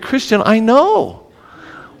not very Christian. I know.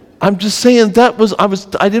 I'm just saying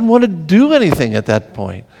I didn't want to do anything at that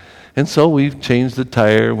point. And so we changed the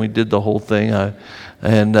tire, and we did the whole thing,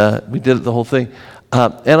 and I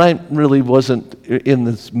really wasn't in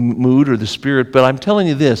this mood or the spirit, but I'm telling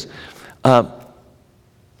you this,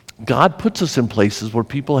 God puts us in places where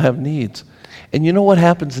people have needs. And you know what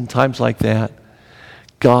happens in times like that?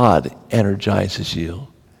 God energizes you,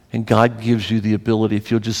 and God gives you the ability,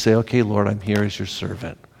 if you'll just say, okay, Lord, I'm here as your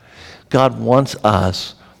servant. God wants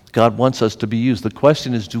us to be used. The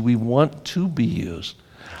question is, do we want to be used?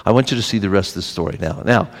 I want you to see the rest of the story now.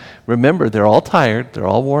 Now, remember, they're all tired, they're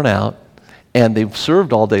all worn out, and they've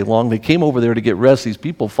served all day long. They came over there to get rest. These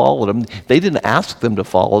people followed them. They didn't ask them to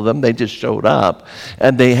follow them. They just showed up,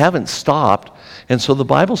 and they haven't stopped. And so the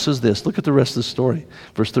Bible says this. Look at the rest of the story,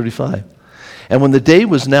 verse 35. And when the day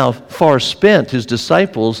was now far spent, his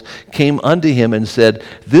disciples came unto him and said,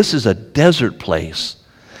 this is a desert place,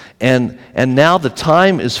 and now the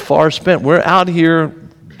time is far spent. We're out here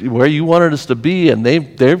where you wanted us to be, and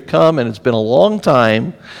they've come, and it's been a long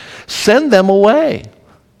time. Send them away.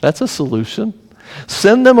 That's a solution.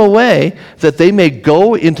 Send them away that they may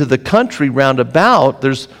go into the country round about.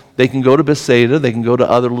 They can go to Bethsaida, they can go to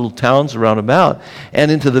other little towns around about,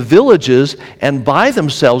 and into the villages and buy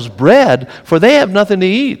themselves bread, for they have nothing to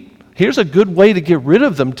eat. Here's a good way to get rid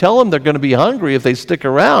of them. Tell them they're going to be hungry if they stick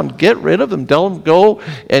around. Get rid of them. Tell them, go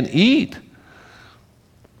and eat.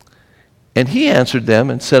 And he answered them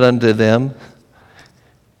and said unto them,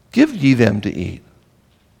 give ye them to eat.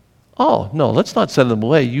 Oh, no, let's not send them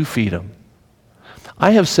away. You feed them.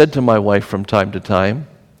 I have said to my wife from time to time,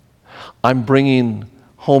 I'm bringing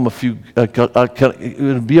home a few, it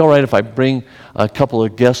would be all right if I bring a couple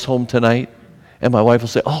of guests home tonight? And my wife will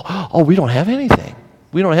say, oh, we don't have anything.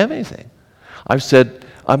 We don't have anything. I've said,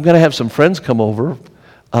 I'm going to have some friends come over,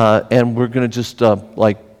 and we're going to just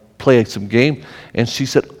play some game. And she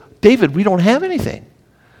said, David, we don't have anything.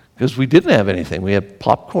 Because we didn't have anything. We had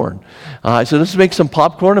popcorn. I said, let's make some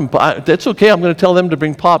popcorn. And that's okay. I'm going to tell them to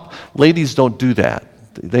bring pop. Ladies don't do that.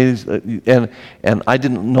 And I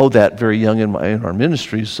didn't know that very young in our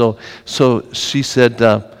ministry. So she said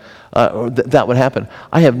that would happen.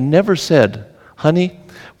 I have never said, honey,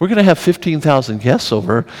 we're going to have 15,000 guests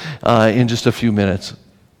over in just a few minutes.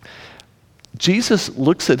 Jesus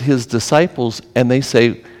looks at his disciples and they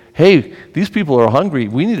say, hey, these people are hungry.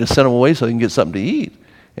 We need to send them away so they can get something to eat.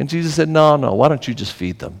 And Jesus said, no, why don't you just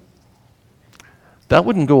feed them? That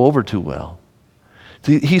wouldn't go over too well.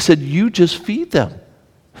 He said, you just feed them.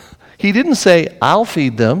 He didn't say, I'll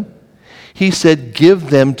feed them. He said, give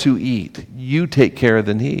them to eat. You take care of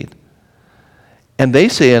the need. And they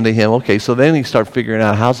say unto him, okay, so then he starts figuring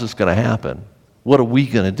out, how's this going to happen? What are we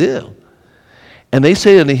going to do? And they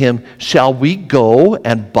say unto him, shall we go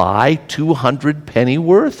and buy 200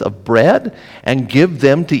 pennyworth of bread and give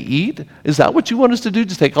them to eat? Is that what you want us to do?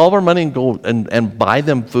 Just take all of our money and go and buy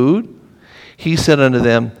them food? He said unto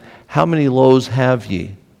them, how many loaves have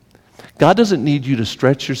ye? God doesn't need you to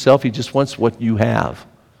stretch yourself. He just wants what you have.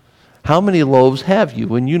 How many loaves have you?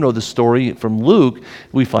 When you know the story from Luke,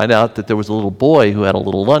 we find out that there was a little boy who had a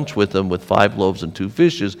little lunch with them with 5 loaves and 2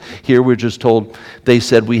 fishes. Here we're just told, they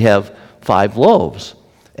said, we have 5 loaves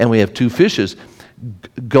and we have 2 fishes.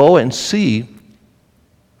 Go and see.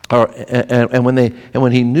 And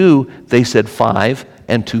when he knew, they said 5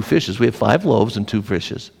 and 2 fishes. We have 5 loaves and 2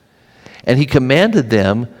 fishes. And he commanded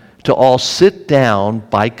them to all sit down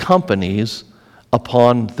by companies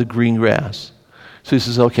upon the green grass. So he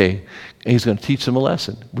says, okay, he's going to teach them a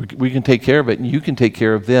lesson. We can take care of it, and you can take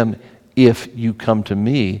care of them if you come to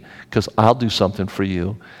me, because I'll do something for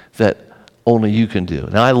you that only you can do.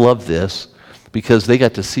 Now, I love this because they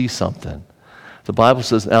got to see something. The Bible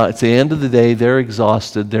says, now, at the end of the day, they're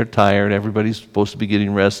exhausted, they're tired, everybody's supposed to be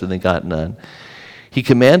getting rest, and they got none. He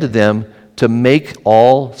commanded them to make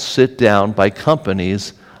all sit down by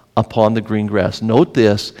companies upon the green grass. Note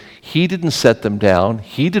this, he didn't set them down.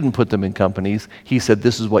 He didn't put them in companies. He said,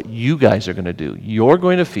 this is what you guys are going to do. You're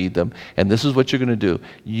going to feed them, and this is what you're going to do.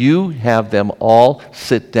 You have them all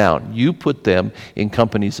sit down. You put them in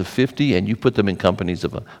companies of 50, and you put them in companies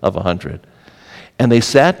of 100. And they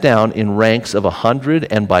sat down in ranks of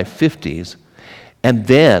 100 and by 50s, and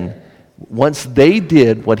then once they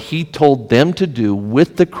did what he told them to do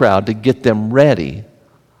with the crowd to get them ready,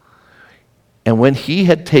 and when he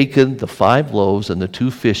had taken the 5 loaves and the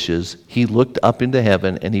 2 fishes, he looked up into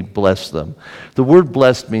heaven and he blessed them. The word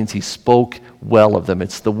blessed means he spoke well of them.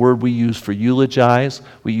 It's the word we use for eulogize.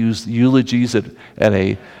 We use eulogies at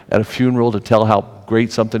a funeral to tell how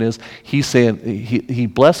great something is. He's saying he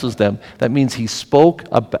blesses them. That means he spoke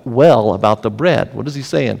well about the bread. What is he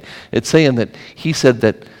saying? It's saying that he said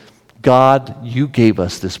that, God, you gave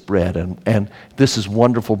us this bread, and this is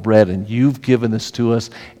wonderful bread, and you've given this to us,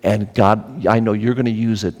 and God, I know you're going to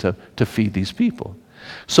use it to feed these people.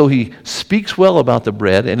 So he speaks well about the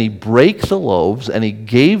bread, and he breaks the loaves, and he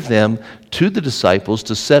gave them to the disciples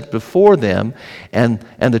to set before them, and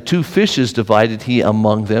the 2 fishes divided he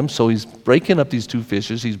among them. So he's breaking up these 2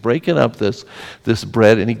 fishes, he's breaking up this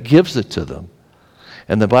bread, and he gives it to them.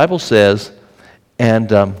 And the Bible says,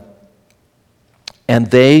 and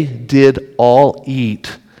they did all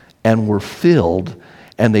eat and were filled,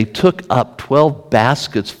 and they took up 12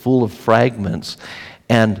 baskets full of fragments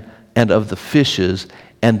and of the fishes,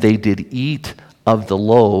 and they did eat of the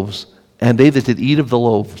loaves. And they that did eat of the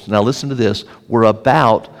loaves, now listen to this, were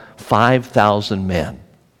about 5,000 men.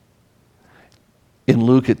 In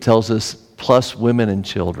Luke it tells us plus women and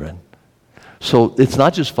children. So it's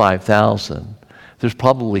not just 5,000. There's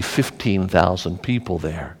probably 15,000 people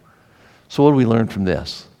there. So what do we learn from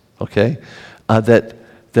this? Okay, that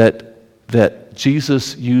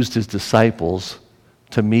Jesus used his disciples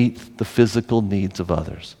to meet the physical needs of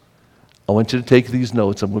others. I want you to take these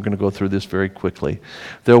notes, and we're going to go through this very quickly.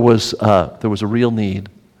 There was a real need,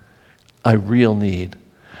 a real need.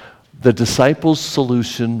 The disciples'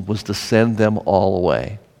 solution was to send them all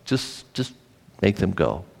away. Just make them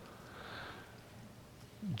go.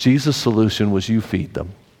 Jesus' solution was you feed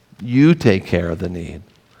them. You take care of the need.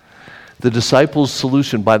 The disciples'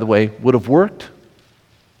 solution, by the way, would have worked. Do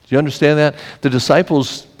you understand that? The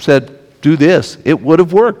disciples said, do this. It would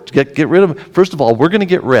have worked. Get rid of them. First of all, we're going to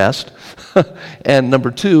get rest. And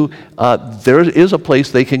number two, there is a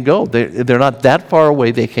place they can go. They're not that far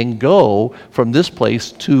away. They can go from this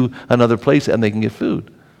place to another place and they can get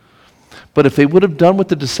food. But if they would have done what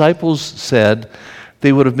the disciples said,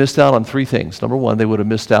 they would have missed out on three things. Number one, they would have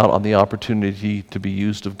missed out on the opportunity to be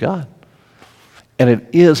used of God. And it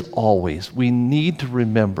is always, we need to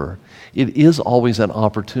remember, it is always an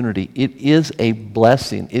opportunity. It is a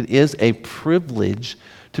blessing. It is a privilege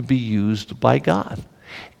to be used by God.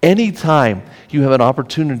 Anytime you have an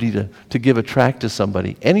opportunity to give a tract to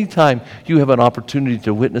somebody, anytime you have an opportunity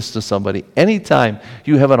to witness to somebody, anytime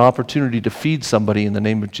you have an opportunity to feed somebody in the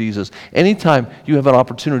name of Jesus, anytime you have an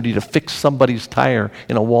opportunity to fix somebody's tire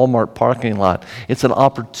in a Walmart parking lot, it's an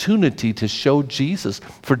opportunity to show Jesus,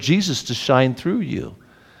 for Jesus to shine through you.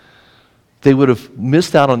 They would have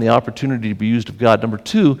missed out on the opportunity to be used of God. Number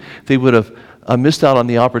two, they would have missed out on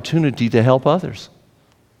the opportunity to help others.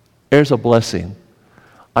 There's a blessing.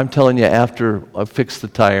 I'm telling you, after I fixed the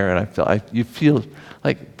tire, and you feel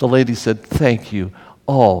like the lady said, thank you.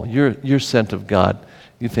 Oh, you're sent of God.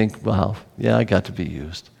 You think, wow, yeah, I got to be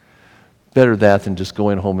used. Better that than just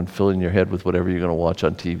going home and filling your head with whatever you're going to watch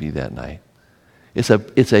on TV that night.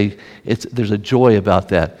 There's a joy about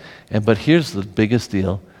that. But here's the biggest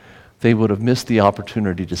deal. They would have missed the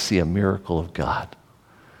opportunity to see a miracle of God.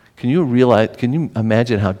 Can you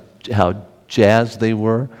imagine how jazzed they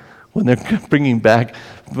were when they're bringing back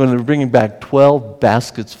 12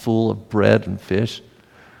 baskets full of bread and fish?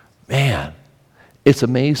 Man, it's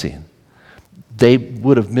amazing. They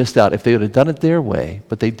would have missed out if they would have done it their way,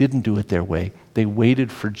 but they didn't do it their way. They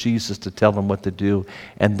waited for Jesus to tell them what to do,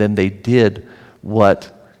 and then they did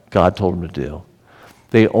what God told them to do.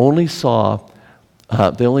 They only saw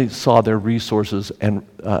their resources and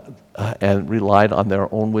relied on their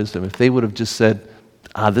own wisdom. If they would have just said,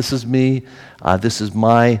 this is me, this is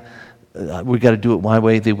we got to do it my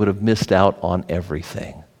way, they would have missed out on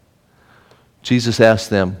everything. Jesus asked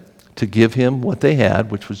them to give him what they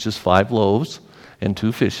had, which was just 5 loaves and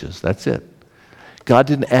 2 fishes. That's it. God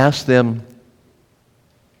didn't ask them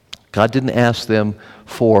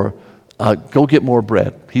for go get more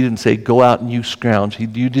bread. He didn't say, go out and you scrounge. He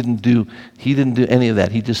didn't do any of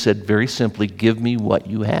that. He just said very simply, give me what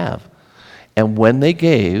you have. And when they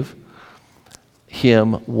gave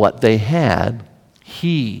him what they had,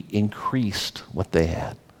 he increased what they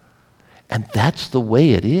had. And that's the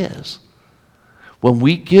way it is. When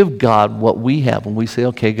we give God what we have, when we say,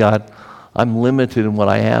 okay, God, I'm limited in what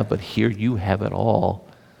I have, but here you have it all,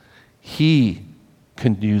 he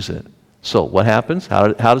can use it. So what happens?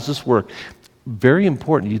 How does this work? Very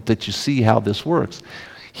important that you see how this works.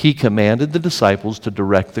 He commanded the disciples to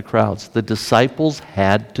direct the crowds. The disciples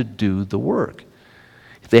had to do the work.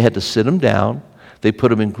 They had to sit them down. They put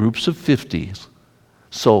them in groups of 50s.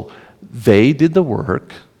 So they did the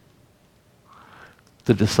work.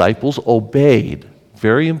 The disciples obeyed.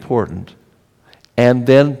 Very important. And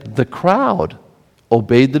then the crowd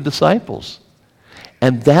obeyed the disciples.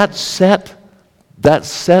 And that set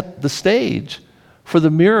the stage for the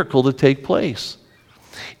miracle to take place.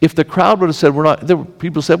 If the crowd would have said,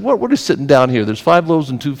 people said, we're just sitting down here. There's 5 loaves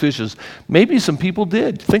and 2 fishes. Maybe some people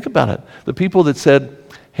did. Think about it. The people that said,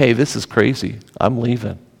 hey, this is crazy. I'm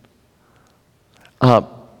leaving.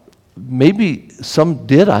 Maybe some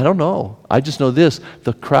did. I don't know. I just know this.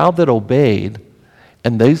 The crowd that obeyed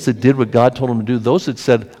and those that did what God told them to do, those that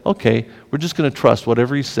said, okay, we're just going to trust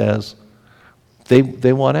whatever he says,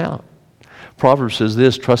 they won out. Proverbs says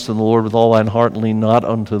this, trust in the Lord with all thine heart and lean not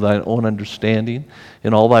unto thine own understanding.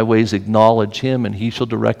 In all thy ways acknowledge him and he shall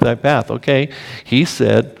direct thy path. Okay, he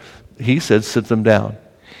said, sit them down.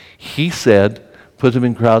 He said, put them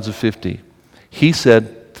in crowds of 50. He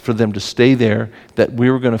said for them to stay there, that we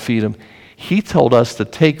were going to feed them. He told us to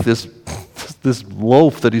take this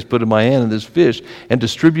loaf that he's put in my hand and this fish and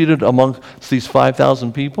distribute it amongst these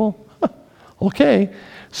 5,000 people. Okay,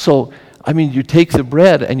 so you take the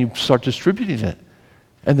bread and you start distributing it.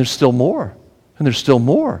 And there's still more. And there's still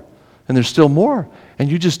more. And there's still more.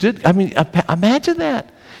 And you just did. Imagine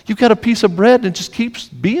that. You've got a piece of bread and it just keeps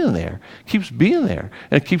being there. Keeps being there.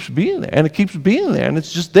 And it keeps being there. And it keeps being there. And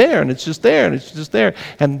it's just there. And it's just there. And it's just there.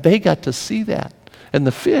 And they got to see that. And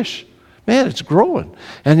the fish. man, it's growing.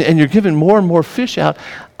 And you're giving more and more fish out.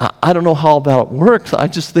 I don't know how about it works. I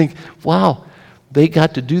just think, wow, they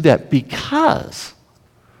got to do that because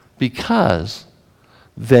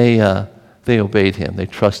they obeyed him. They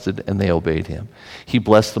trusted and they obeyed him. He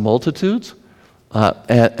blessed the multitudes with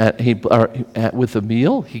a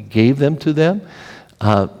meal. He gave them to them.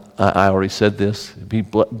 I already said this. He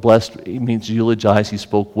blessed, it means eulogize. He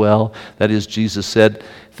spoke well. That is, Jesus said,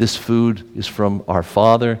 this food is from our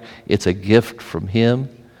Father. It's a gift from him.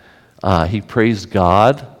 He praised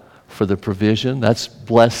God for the provision. That's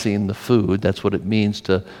blessing the food. That's what it means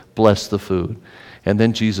to bless the food. And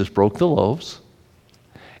then Jesus broke the loaves.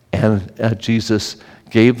 And Jesus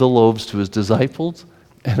gave the loaves to his disciples.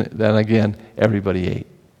 And then again, everybody ate.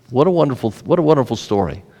 What a wonderful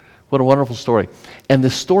story. What a wonderful story. And the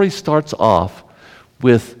story starts off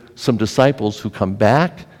with some disciples who come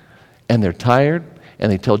back and they're tired and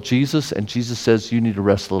they tell Jesus, and Jesus says, you need to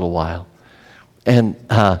rest a little while. And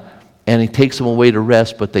he takes them away to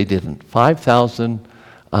rest, but they didn't. 5,000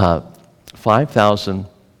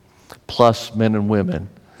 plus men and women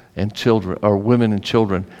and children, or women and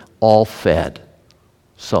children, all fed.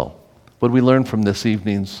 So, what do we learn from this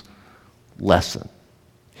evening's lesson?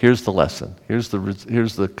 Here's the lesson. Here's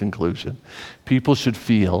the conclusion. People should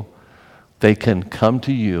feel they can come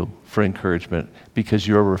to you for encouragement because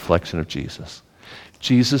you're a reflection of Jesus.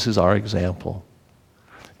 Jesus is our example.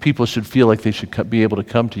 People should feel like they should be able to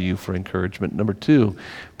come to you for encouragement. Number two,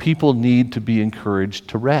 people need to be encouraged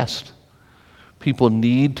to rest. People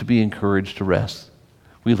need to be encouraged to rest.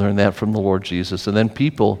 We learn that from the Lord Jesus. And then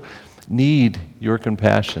people need your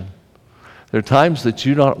compassion. There are times that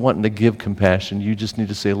you're not wanting to give compassion. You just need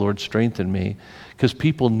to say, Lord, strengthen me, because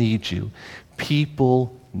people need you.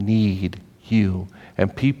 People need you,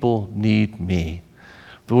 and people need me.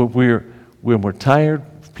 When we're tired,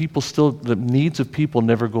 the needs of people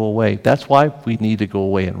never go away. That's why we need to go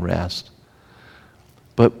away and rest.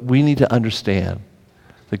 But we need to understand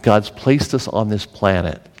that God's placed us on this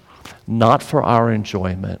planet not for our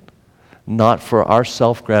enjoyment, not for our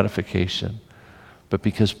self-gratification, but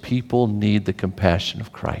because people need the compassion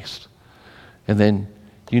of Christ. And then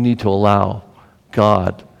you need to allow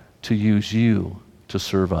God to use you to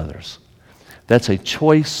serve others. That's a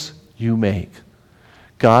choice you make.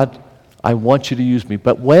 God, I want you to use me.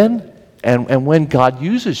 But when God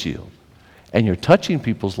uses you and you're touching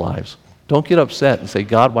people's lives, don't get upset and say,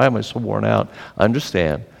 God, why am I so worn out?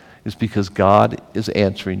 Understand, it's because God is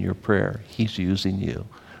answering your prayer. He's using you.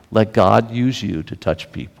 Let God use you to touch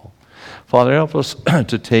people. Father, help us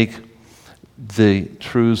to take the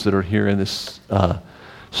truths that are here in this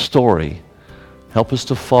story. Help us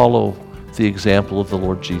to follow the example of the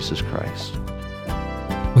Lord Jesus Christ.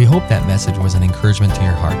 We hope that message was an encouragement to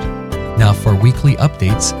your heart. Now, for weekly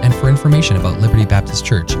updates and for information about Liberty Baptist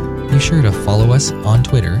Church, be sure to follow us on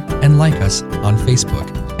Twitter and like us on Facebook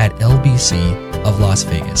at LBC of Las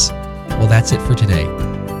Vegas. Well, that's it for today.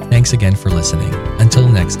 Thanks again for listening. Until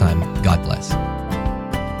next time, God bless.